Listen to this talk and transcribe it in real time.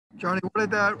Johnny, what did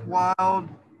that wild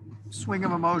swing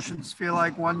of emotions feel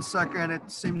like? 1 second, it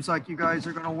seems like you guys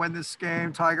are going to win this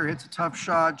game. Tiger hits a tough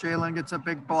shot. Jalen gets a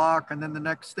big block. And then the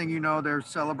next thing you know, they're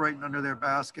celebrating under their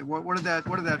basket. What did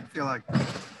that feel like?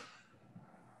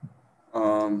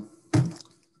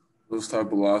 Those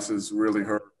type of losses really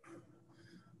hurt.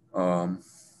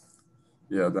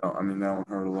 Yeah, that one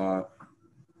hurt a lot.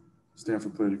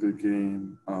 Stanford played a good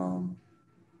game,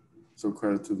 so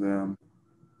credit to them.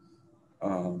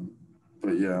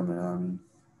 But yeah, man,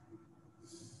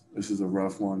 this is a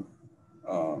rough one.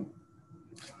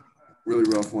 Really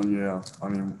rough one, yeah.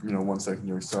 1 second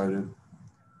you're excited,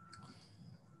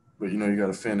 but you got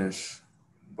to finish.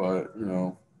 But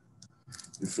you're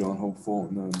feeling hopeful,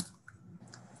 and then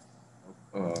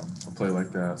a play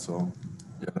like that. So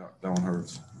yeah, that one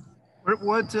hurts.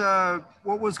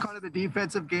 What was kind of the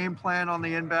defensive game plan on the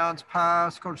inbounds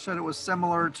pass? Coach said it was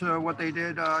similar to what they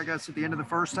did, I guess, at the end of the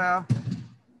first half.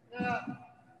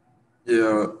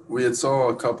 Yeah, we had saw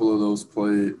a couple of those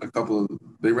play.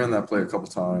 They ran that play a couple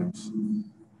times.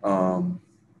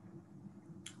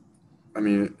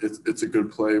 It's a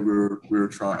good play. We were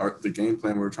trying the game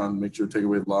plan. We were trying to make sure to take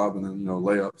away the lob and then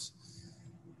layups.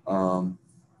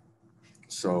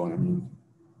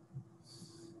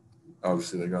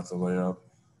 Obviously they got the layup.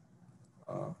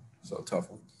 So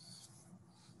tough one.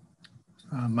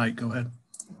 Mike, go ahead.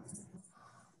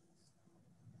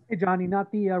 Hey, Johnny,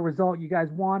 not the result you guys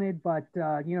wanted, but,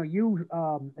 you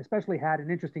especially had an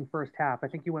interesting first half. I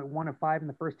think you went 1 of 5 in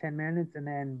the first 10 minutes and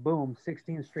then boom,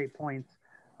 16 straight points.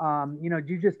 Did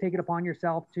you just take it upon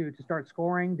yourself to start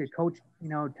scoring? Did coach,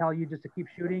 tell you just to keep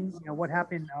shooting? What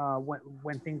happened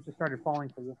when things just started falling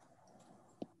for you?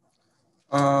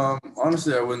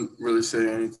 Honestly, I wouldn't really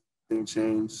say anything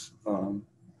changed.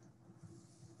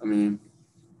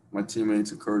 My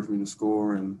teammates encouraged me to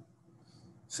score, and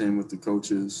same with the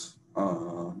coaches.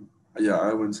 Yeah,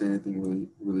 I wouldn't say anything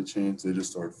really changed. They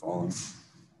just started falling.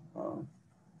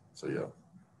 So yeah.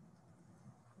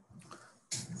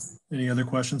 Any other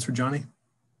questions for Johnny?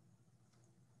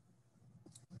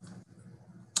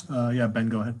 Yeah, Ben,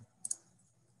 go ahead.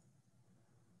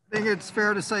 I think it's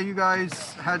fair to say you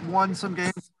guys had won some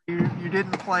games. You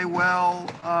didn't play well.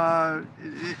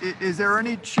 Is there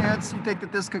any chance you think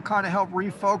that this could kind of help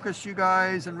refocus you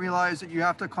guys and realize that you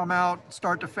have to come out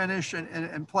start to finish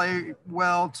and play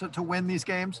well to win these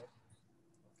games?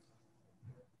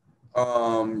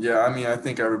 Yeah, I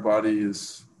think everybody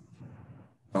is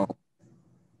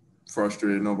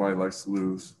frustrated. Nobody likes to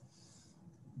lose.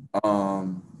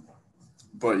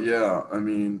 But yeah,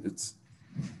 it's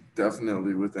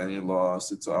definitely with any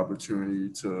loss, it's an opportunity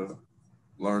to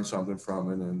learn something from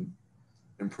it and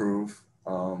improve.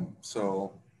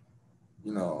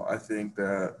 I think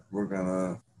that we're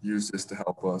gonna use this to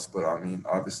help us, but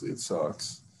obviously it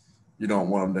sucks. You don't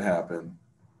want them to happen.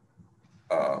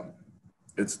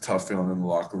 It's a tough feeling in the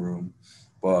locker room,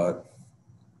 but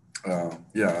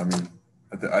yeah,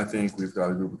 I think we've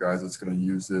got a group of guys that's gonna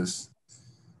use this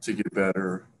to get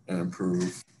better and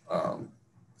improve.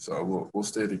 So we'll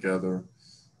stay together.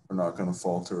 We're not gonna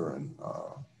falter, and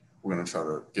we're going to try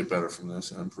to get better from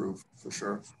this and improve for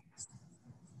sure.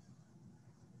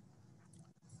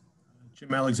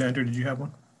 Jim Alexander, did you have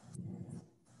one?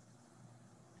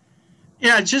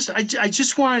 Yeah, I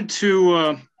just wanted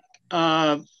to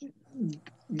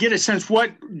get a sense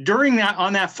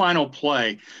on that final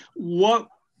play, what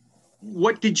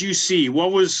did you see?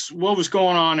 What was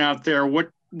going on out there? What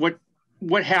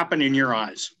happened in your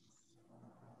eyes?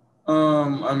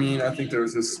 I think there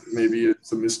was maybe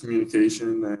some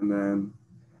miscommunication, and then,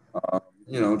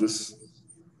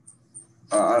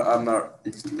 I'm not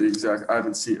exact. I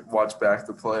haven't watched back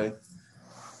the play.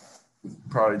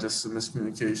 Probably just some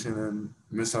miscommunication and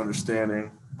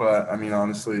misunderstanding. But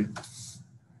honestly,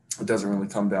 it doesn't really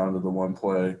come down to the one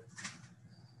play.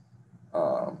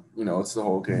 It's the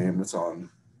whole game. It's on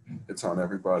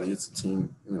everybody. It's a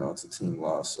team. It's a team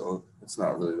loss. So it's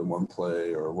not really the one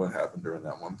play or what happened during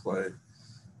that one play.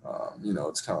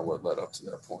 It's kind of what led up to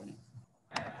that point.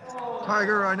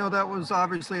 Tiger, I know that was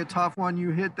obviously a tough one.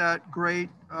 You hit that great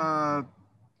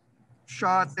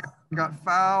shot there, got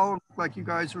fouled, like you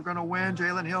guys were going to win.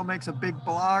 Jalen Hill makes a big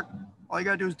block. All you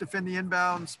got to do is defend the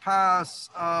inbounds pass.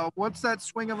 What's that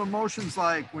swing of emotions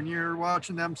like when you're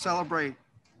watching them celebrate?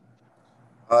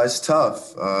 It's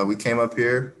tough. We came up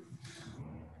here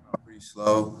pretty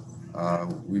slow.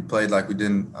 We played like we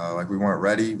weren't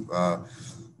ready.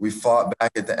 We fought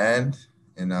back at the end,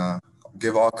 and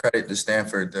give all credit to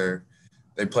Stanford.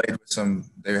 They played with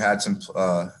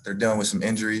they're dealing with some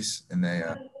injuries, and they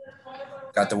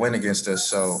got the win against us.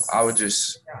 So I would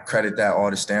just credit that all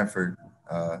to Stanford,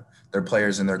 their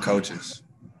players and their coaches.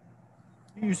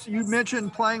 You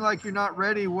mentioned playing like you're not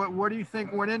ready. What do you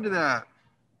think went into that?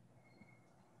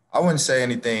 I wouldn't say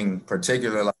anything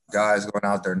particular, like guys going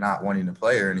out there not wanting to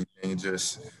play or anything.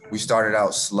 Just we started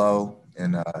out slow,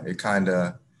 and it kind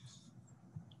of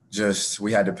just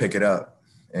we had to pick it up,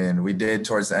 and we did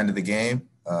towards the end of the game.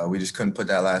 We just couldn't put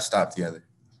that last stop together.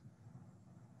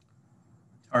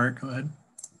 All right, go ahead.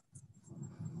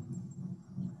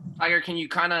 Tiger, can you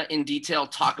kind of in detail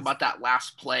talk about that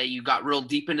last play? You got real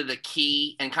deep into the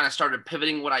key and kind of started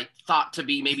pivoting what I thought to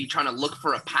be maybe trying to look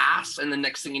for a pass, and the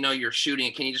next thing you know, you're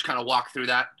shooting. Can you just kind of walk through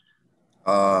that?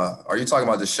 Are you talking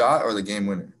about the shot or the game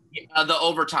winner? The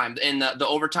overtime, and the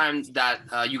overtime that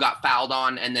you got fouled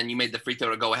on, and then you made the free throw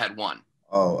to go ahead one.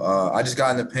 I just got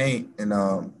in the paint, and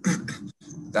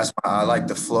that's why I like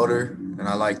the floater, and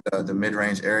I like the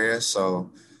mid-range area. So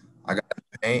I got in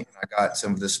the paint, and I got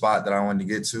some of the spot that I wanted to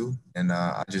get to, and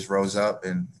I just rose up,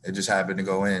 and it just happened to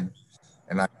go in,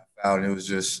 and I got fouled, and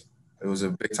it was a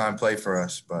big-time play for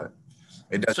us, but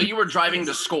it doesn't. So you were driving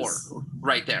to score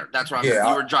right there. That's right. Yeah,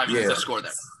 you were driving to score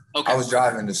there. Okay. I was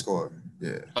driving to score.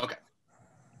 Yeah. Okay.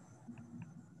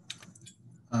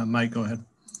 Mike, go ahead.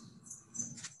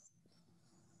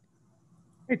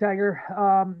 Hey, Tiger.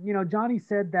 Johnny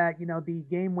said that, the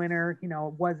game winner,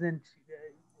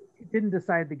 didn't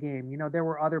decide the game. There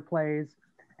were other plays,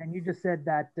 and you just said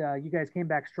that you guys came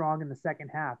back strong in the second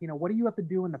half. What do you have to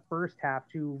do in the first half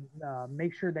to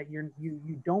make sure that you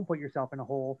don't put yourself in a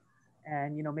hole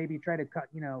and, maybe try to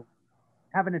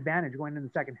have an advantage going in the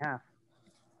second half?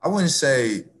 I wouldn't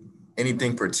say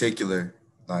anything particular,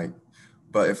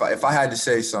 but if I had to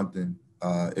say something,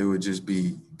 it would just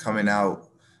be coming out,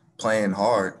 playing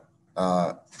hard,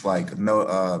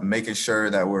 making sure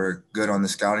that we're good on the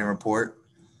scouting report,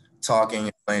 talking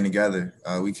and playing together.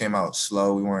 We came out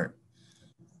slow.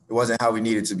 It wasn't how we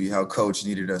needed to be, how coach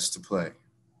needed us to play.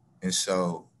 And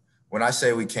so when I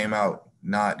say we came out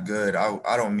not good,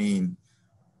 I don't mean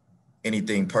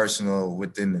anything personal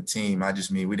within the team. I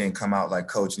just mean we didn't come out like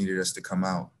coach needed us to come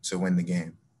out to win the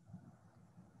game.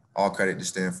 All credit to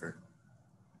Stanford.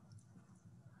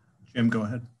 Jim, go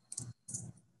ahead.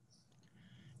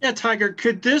 Yeah, Tiger,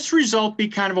 could this result be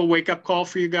kind of a wake-up call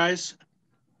for you guys?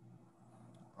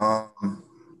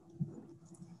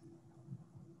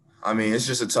 It's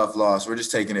just a tough loss. We're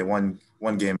just taking it one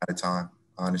game at a time,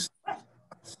 honestly.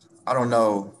 I don't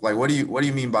know. What do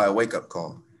you mean by a wake-up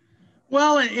call?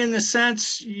 Well, in the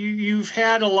sense you've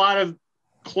had a lot of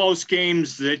close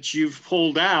games that you've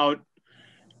pulled out,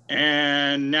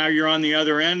 and now you're on the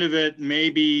other end of it.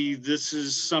 Maybe this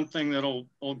is something that'll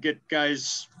get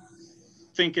guys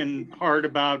thinking hard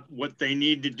about what they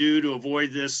need to do to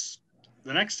avoid this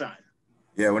the next time.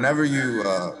 Yeah, whenever you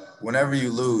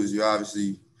lose,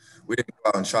 we didn't go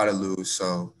out and try to lose,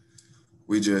 so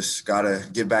we just gotta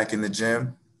get back in the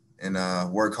gym and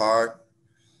work hard.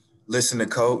 Listen to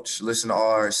coach, listen to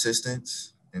all our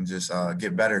assistants, and just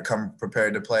get better, come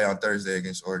prepared to play on Thursday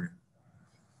against Oregon.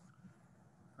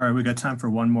 All right, we got time for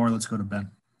one more. Let's go to Ben.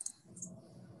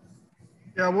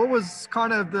 Yeah, what was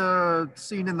kind of the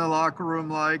scene in the locker room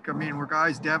like? Were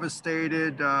guys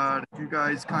devastated? Did you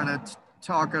guys kind of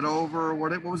talk it over?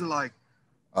 What was it like?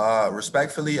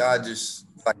 Respectfully, I just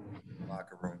like the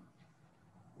locker room.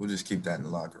 We'll just keep that in the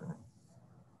locker room.